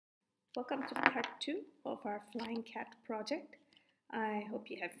Welcome to part 2 of our flying cat project. I hope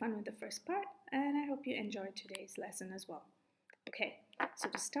you had fun with the first part and I hope you enjoyed today's lesson as well. Okay, so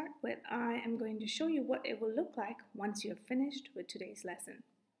to start with, I am going to show you what it will look like once you have finished with today's lesson.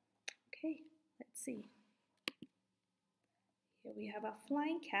 Okay, let's see. Here we have our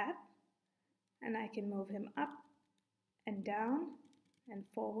flying cat and I can move him up and down and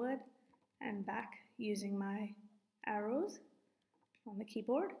forward and back using my arrows on the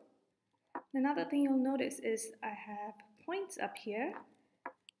keyboard. Another thing you'll notice is I have points up here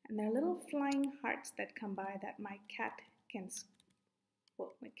and they're little flying hearts that come by that my cat can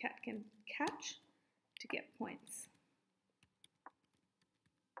catch to get points.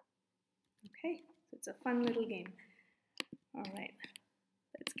 Okay, so it's a fun little game. Alright,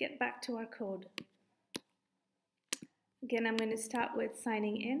 let's get back to our code. Again, I'm going to start with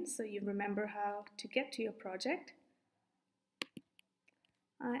signing in so you remember how to get to your project.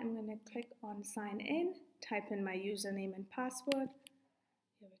 I am going to click on sign in, type in my username and password.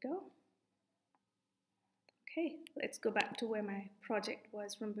 Here we go. Okay, let's go back to where my project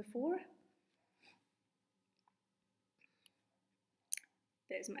was from before.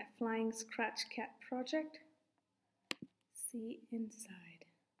 There's my flying scratch cat project. See inside.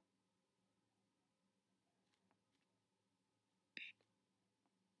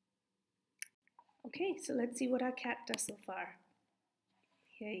 Okay, so let's see what our cat does so far.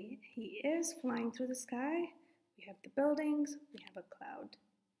 Here he is flying through the sky. We have the buildings, we have a cloud.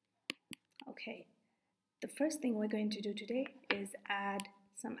 Okay, the first thing we're going to do today is add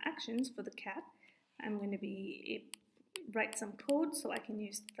some actions for the cat. I'm going to write some code so I can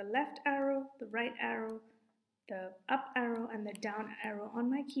use the left arrow, the right arrow, the up arrow and the down arrow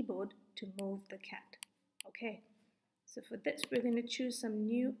on my keyboard to move the cat. Okay, so for this we're going to choose some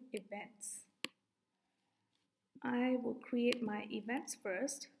new events. I will create my events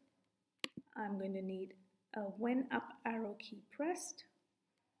first. I'm going to need a when up arrow key pressed,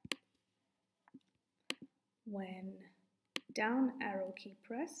 when down arrow key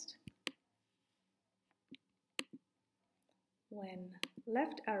pressed, when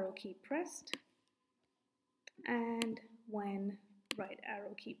left arrow key pressed, and when right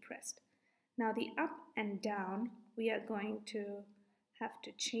arrow key pressed. Now the up and down, we are going to have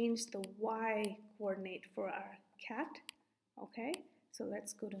to change the Y coordinate for our cat. Okay, so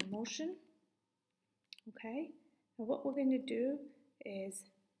let's go to motion. Okay, and what we're going to do is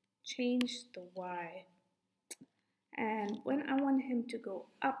change the Y. And when I want him to go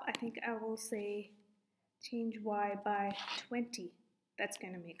up, I think I will say change Y by 20. That's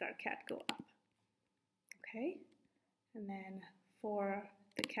going to make our cat go up. Okay, and then for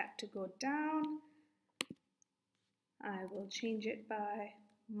the cat to go down, I will change it by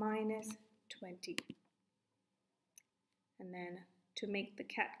minus 20. And then to make the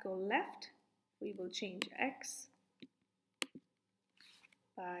cat go left, we will change X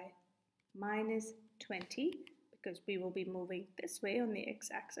by minus 20 because we will be moving this way on the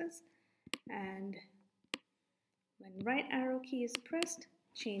X-axis. And when right arrow key is pressed,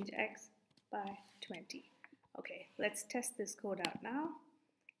 change X by 20. Okay, let's test this code out now.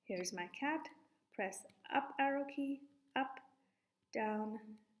 Here's my cat. Press up arrow key, up, down,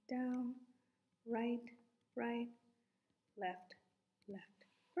 down, right, right, left, left.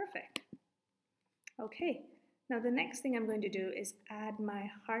 Perfect. Okay, now the next thing I'm going to do is add my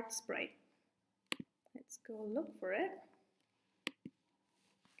heart sprite. Let's go look for it.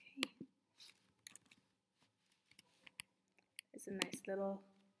 Okay. It's a nice little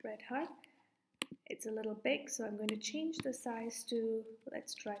red heart. It's a little big, so I'm going to change the size to,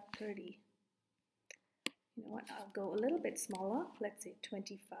 let's try 30. You know what, I'll go a little bit smaller, let's say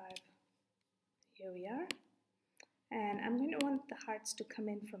 25. Here we are. And I'm going to want the hearts to come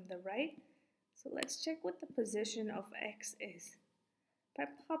in from the right. So let's check what the position of X is. If I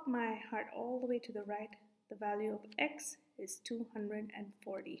pop my heart all the way to the right, the value of X is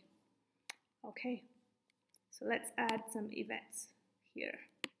 240. Okay, so let's add some events here.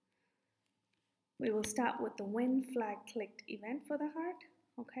 We will start with the when flag clicked event for the heart.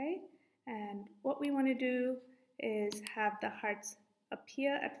 Okay, and what we want to do is have the hearts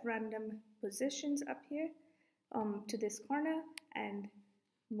appear at random positions up here to this corner and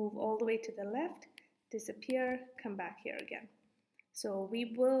move all the way to the left, disappear, come back here again. So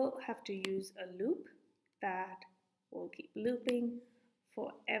we will have to use a loop that will keep looping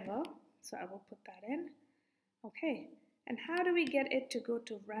forever. So I will put that in. Okay, and how do we get it to go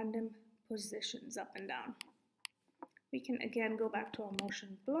to random positions up and down? We can again go back to our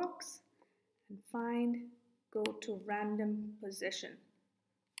motion blocks and find go to random position.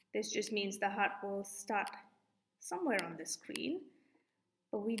 This just means the heart will start somewhere on the screen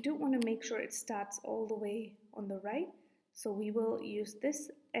but we do want to make sure it starts all the way on the right. So we will use this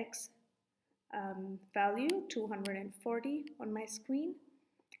X value, 240 on my screen.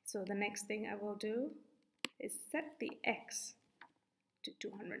 So the next thing I will do is set the X to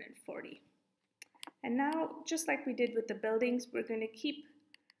 240. And now, just like we did with the buildings, we're going to keep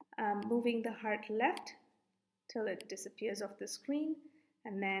moving the heart left till it disappears off the screen,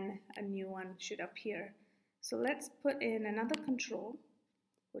 and then a new one should appear. So let's put in another control,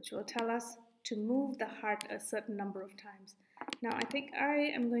 which will tell us to move the heart a certain number of times. Now I think I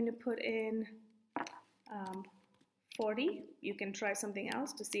am going to put in 40. You can try something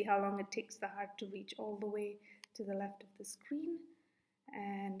else to see how long it takes the heart to reach all the way to the left of the screen.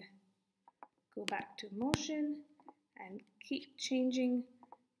 And go back to motion and keep changing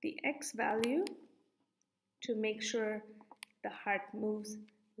the X value to make sure the heart moves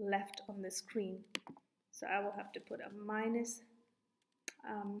left on the screen. So I will have to put a minus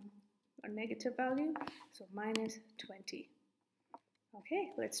or negative value, so minus 20.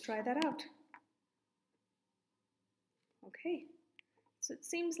 Okay, let's try that out. Okay, so it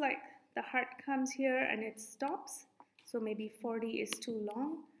seems like the heart comes here and it stops, so maybe 40 is too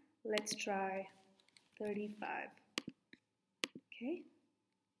long. Let's try 35. Okay,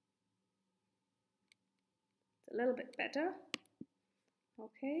 it's a little bit better.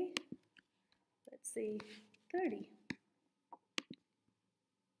 Okay, let's see, 30.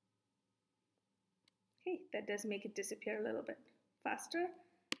 Okay, that does make it disappear a little bit faster.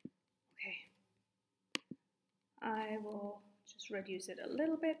 Okay, I will just reduce it a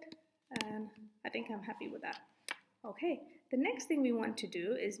little bit, and I think I'm happy with that. Okay, the next thing we want to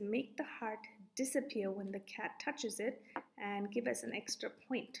do is make the heart disappear when the cat touches it and give us an extra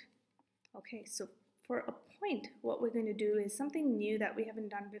point. Okay, so for a point, what we're going to do is something new that we haven't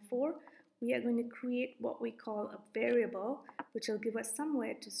done before. We are going to create what we call a variable, which will give us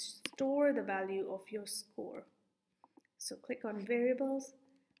somewhere to store the value of your score. So click on variables,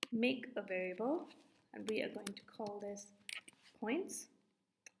 make a variable, and we are going to call this points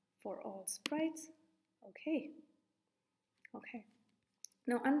for all sprites. Okay. Okay.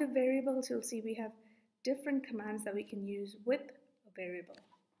 Now under variables, you'll see we have different commands that we can use with a variable.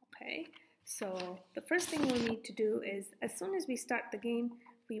 Okay. So the first thing we'll need to do is, as soon as we start the game,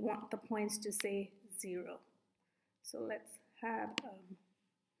 we want the points to say 0. So let's have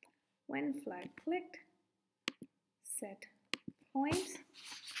when flag clicked, set points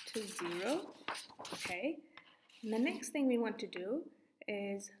to 0. Okay. And the next thing we want to do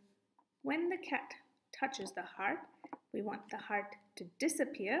is when the cat touches the heart, we want the heart to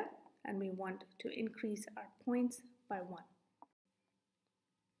disappear and we want to increase our points by 1.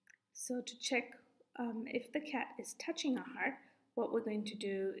 So to check if the cat is touching a heart, what we're going to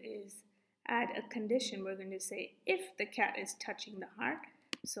do is add a condition. We're going to say if the cat is touching the heart.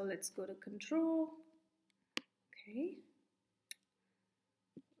 So let's go to control. Okay.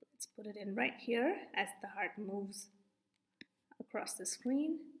 Let's put it in right here as the heart moves across the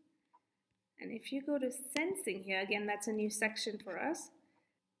screen. And if you go to sensing here, again, that's a new section for us.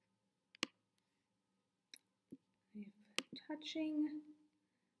 If touching,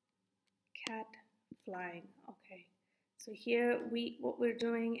 cat flying. Okay. So here what we're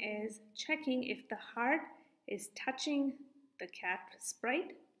doing is checking if the heart is touching the cat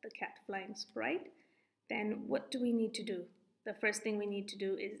sprite, the cat flying sprite. Then what do we need to do? The first thing we need to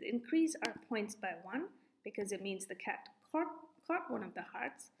do is increase our points by 1 because it means the cat caught one of the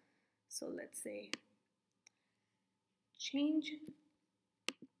hearts. So let's say change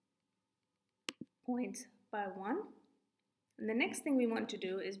points by 1. And the next thing we want to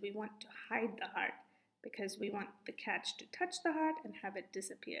do is we want to hide the heart because we want the cat to touch the heart and have it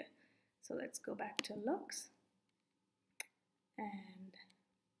disappear. So let's go back to looks. And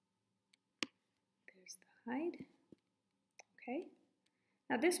there's the hide. Okay.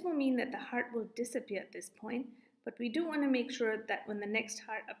 Now this will mean that the heart will disappear at this point, but we do want to make sure that when the next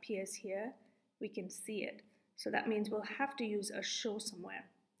heart appears here, we can see it. So that means we'll have to use a show somewhere.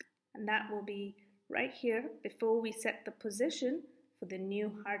 And that will be right here before we set the position for the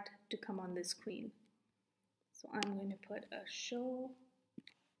new heart to come on the screen. So I'm going to put a show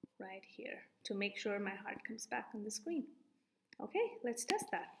right here to make sure my heart comes back on the screen. Okay, let's test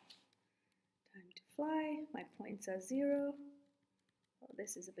that. Time to fly. My points are 0. Oh,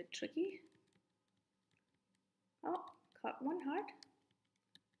 this is a bit tricky. Oh, caught one heart.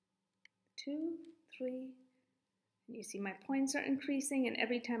 2, 3. And you see my points are increasing, and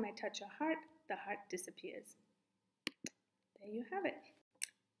every time I touch a heart, the heart disappears. There you have it.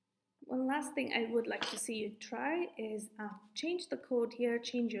 One last thing I would like to see you try is change the code here,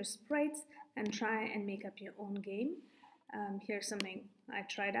 change your sprites, and try and make up your own game. Here's something I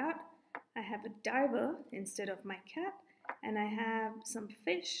tried out. I have a diver instead of my cat, and I have some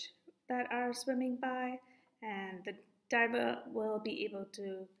fish that are swimming by, and the diver will be able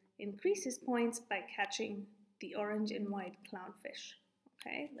to increase his points by catching the orange and white clownfish.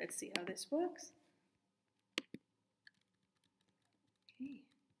 Okay, let's see how this works. Okay,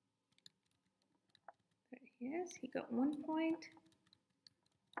 there he is. He got 1 point.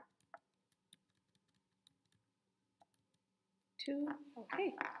 Two.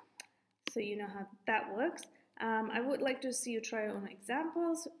 Okay, so you know how that works. I would like to see you try your own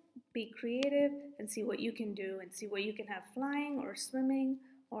examples, be creative, and see what you can do, and see what you can have flying or swimming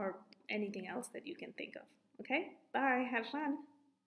or anything else that you can think of. Okay, bye, have fun.